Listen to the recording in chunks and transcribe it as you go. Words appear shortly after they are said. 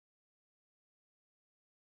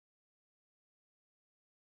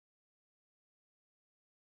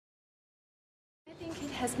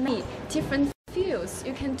think it has many different fields.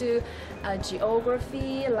 You can do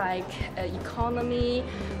geography, like economy,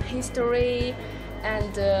 history,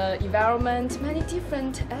 and environment, many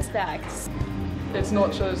different aspects. It's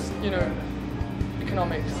not just,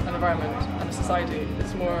 economics and environment and society.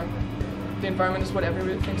 It's more, the environment is what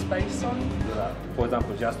everything's based on. For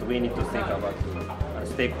example, just we need to think about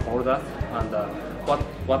stakeholders and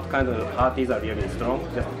what kind of parties are really strong,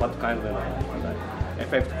 just what kind of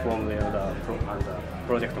effect from the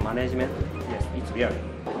project management. Yes, it's real.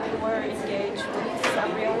 We were engaged with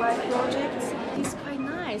some real-life projects. It's quite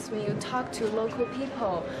nice when you talk to local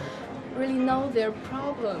people, really know their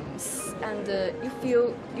problems, and you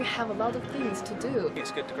feel you have a lot of things to do.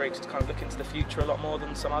 It's a good degree to kind of look into the future a lot more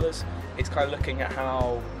than some others. It's kind of looking at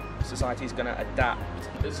how society is going to adapt.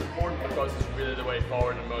 It's important because it's really the way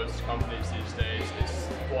forward in most companies these days. It's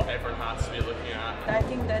what everyone has to be looking at. I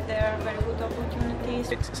think that there are very good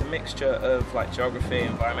opportunities. It's a mixture of like geography,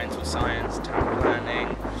 environmental science, town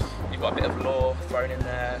planning. You've got a bit of law thrown in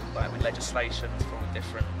there, like with legislation for all the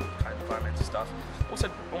different kind of environmental stuff.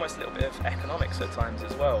 Also, almost a little bit of economics at times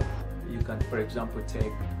as well. You can, for example,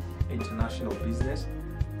 take international business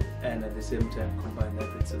and at the same time combine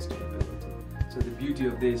that with sustainability. So the beauty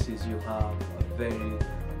of this is you have a very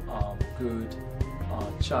good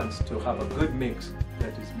chance to have a good mix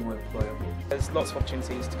that is more employable. There's lots of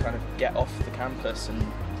opportunities to kind of get off the campus and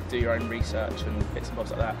do your own research and bits and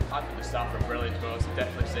bobs like that. I think the staff are brilliant as well, so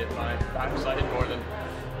definitely saved my backside more than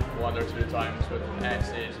 1 or 2 times with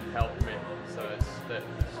essays and helping me. So it's the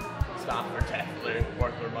staff are definitely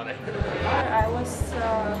worth their money. I was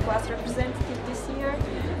class representative this year,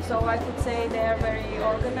 so I could say they are very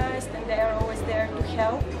organized and they are always there to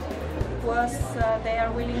help. Plus, they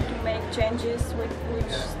are willing to make changes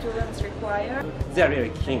which students require. They are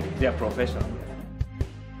really keen, they are professional.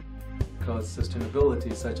 Because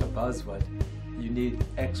sustainability is such a buzzword, you need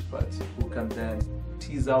experts who can then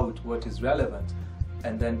tease out what is relevant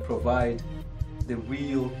and then provide the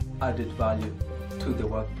real added value to the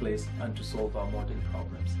workplace and to solve our modern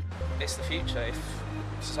problems. It's the future. If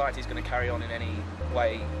society is going to carry on in any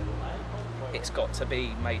way, it's got to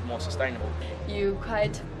be made more sustainable. You're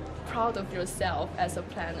quite proud of yourself as a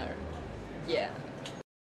planner. Yeah.